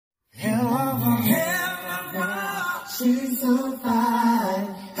She's so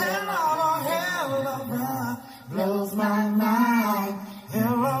fine. Helluva, blows my mind.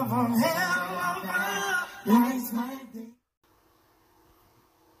 Helluva, lights my day.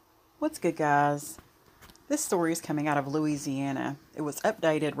 What's good, guys? This story is coming out of Louisiana. It was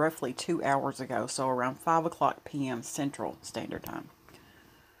updated roughly 2 hours ago, so around 5 o'clock p.m. Central Standard Time.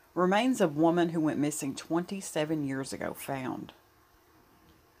 Remains of woman who went missing 27 years ago found.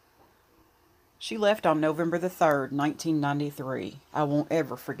 She left on November the 3rd, 1993. I won't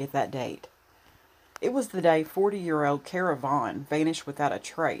ever forget that date. It was the day 40-year-old Cara Vaughn vanished without a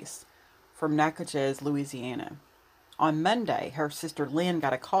trace from Natchez, Louisiana. On Monday, her sister Lynn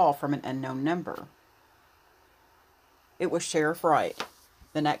got a call from an unknown number. It was Sheriff Wright,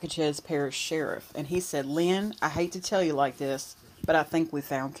 the Natchez Parish Sheriff, and he said, "Lynn, I hate to tell you like this, but I think we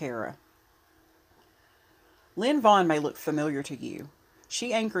found Cara." Lynn Vaughn may look familiar to you.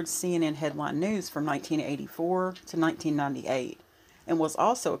 She anchored CNN Headline News from 1984 to 1998 and was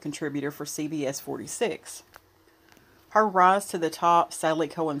also a contributor for CBS 46. Her rise to the top sadly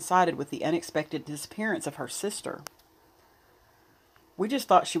coincided with the unexpected disappearance of her sister. "We just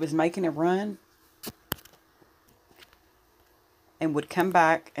thought she was making a run and would come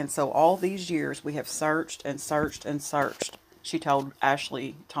back, and so all these years we have searched and searched and searched," she told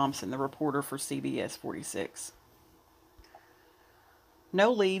Ashley Thompson, the reporter for CBS 46. No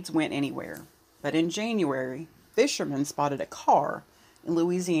leads went anywhere, but in January, fishermen spotted a car in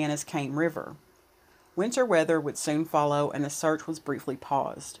Louisiana's Cane River. Winter weather would soon follow, and the search was briefly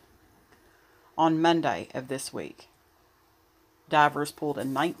paused. On Monday of this week, divers pulled a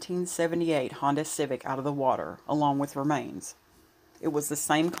 1978 Honda Civic out of the water, along with remains. It was the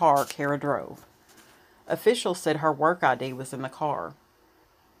same car Cara drove. Officials said her work ID was in the car.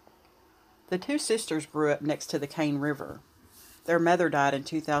 The two sisters grew up next to the Cane River. Their mother died in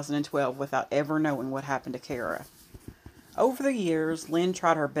 2012 without ever knowing what happened to Cara. Over the years, Lynn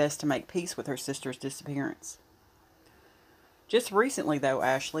tried her best to make peace with her sister's disappearance. Just recently, though,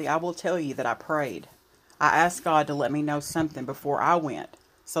 Ashley, I will tell you that I prayed. I asked God to let me know something before I went,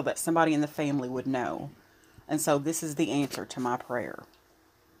 so that somebody in the family would know. And so this is the answer to my prayer.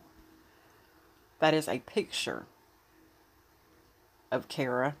 That is a picture of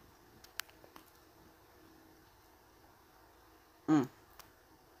Cara.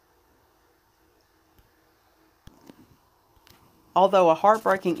 Although a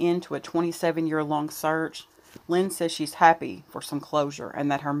heartbreaking end to a 27-year-long search, Lynn says she's happy for some closure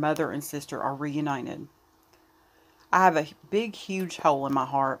and that her mother and sister are reunited. "I have a big, huge hole in my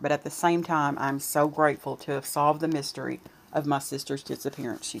heart, but at the same time, I'm so grateful to have solved the mystery of my sister's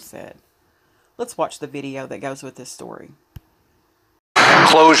disappearance," she said. Let's watch the video that goes with this story.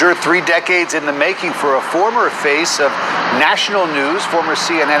 Closure 3 decades in the making for a former face of national news, former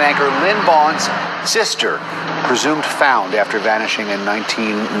CNN anchor Lynn Vaughn's sister, presumed found after vanishing in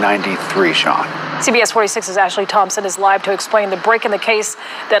 1993, Sean. CBS 46's Ashley Thompson is live to explain the break in the case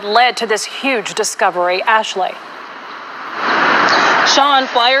that led to this huge discovery. Ashley. Sean,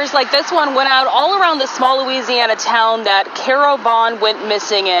 flyers like this one went out all around the small Louisiana town that Cara Vaughn went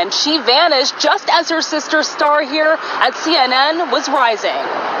missing in. She vanished just as her sister's star here at CNN was rising.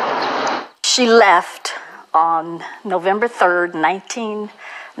 She left on November 3rd,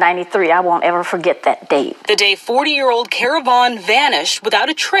 1993. I won't ever forget that date. The day 40-year-old Cara Vaughn vanished without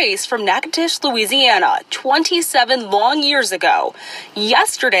a trace from Natchez, Louisiana, 27 long years ago.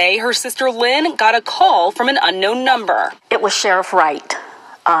 Yesterday, her sister Lynn got a call from an unknown number. It was Sheriff Wright,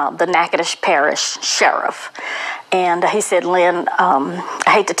 the Natchez Parish Sheriff. And he said, "Lynn, I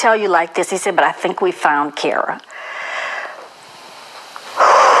hate to tell you like this," he said, "but I think we found Cara."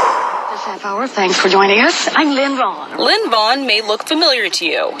 Half hour. Thanks for joining us. I'm Lynn Vaughn. Lynn Vaughn may look familiar to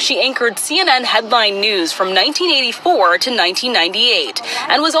you. She anchored CNN Headline News from 1984 to 1998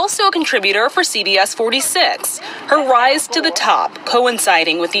 and was also a contributor for CBS 46. Her rise to the top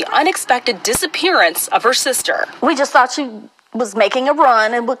coinciding with the unexpected disappearance of her sister. We just thought she was making a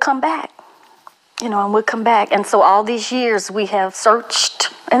run and would come back. And would come back. And so all these years we have searched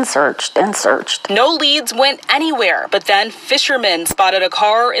and searched and searched. No leads went anywhere, but then fishermen spotted a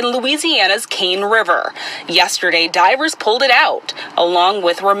car in Louisiana's Cane River. Yesterday, divers pulled it out, along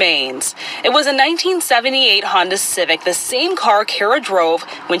with remains. It was a 1978 Honda Civic, the same car Cara drove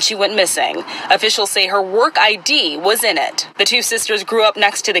when she went missing. Officials say her work ID was in it. The two sisters grew up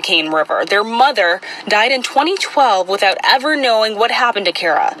next to the Cane River. Their mother died in 2012 without ever knowing what happened to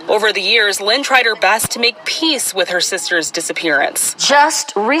Cara. Over the years, Lynn tried her best to make peace with her sister's disappearance.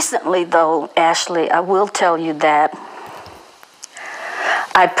 Just recently, though, Ashley, I will tell you that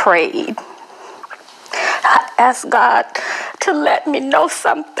I prayed. I asked God to let me know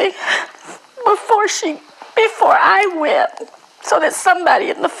something before she before I went so that somebody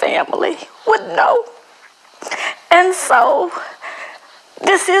in the family would know. And so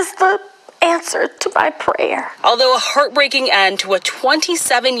this is the answer to my prayer. Although a heartbreaking end to a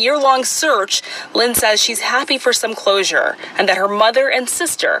 27-year-long search, Lynn says she's happy for some closure and that her mother and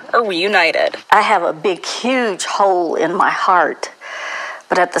sister are reunited. I have a big, huge hole in my heart,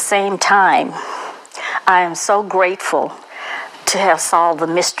 but at the same time, I am so grateful to have solved the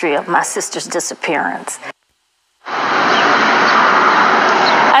mystery of my sister's disappearance.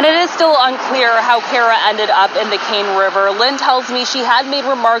 And it is still unclear how Kara ended up in the Cane River. Lynn tells me she had made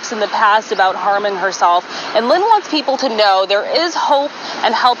remarks in the past about harming herself. And Lynn wants people to know there is hope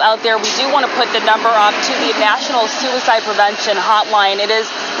and help out there. We do want to put the number up to the National Suicide Prevention Hotline. It is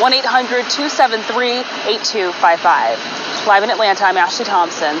 1-800-273-8255. Live in Atlanta, I'm Ashley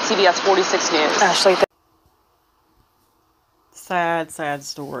Thompson, CBS 46 News. Ashley, Sad, sad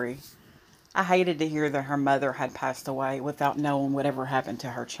story. I hated to hear that her mother had passed away without knowing whatever happened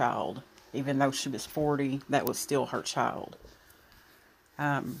to her child. Even though she was 40, that was still her child.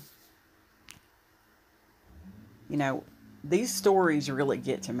 You know, these stories really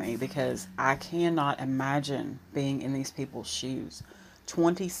get to me because I cannot imagine being in these people's shoes.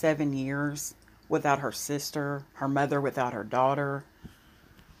 27 years without her sister, her mother without her daughter.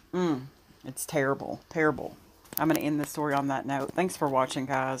 It's terrible, terrible. I'm going to end this story on that note. Thanks for watching,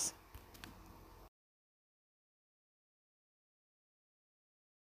 guys.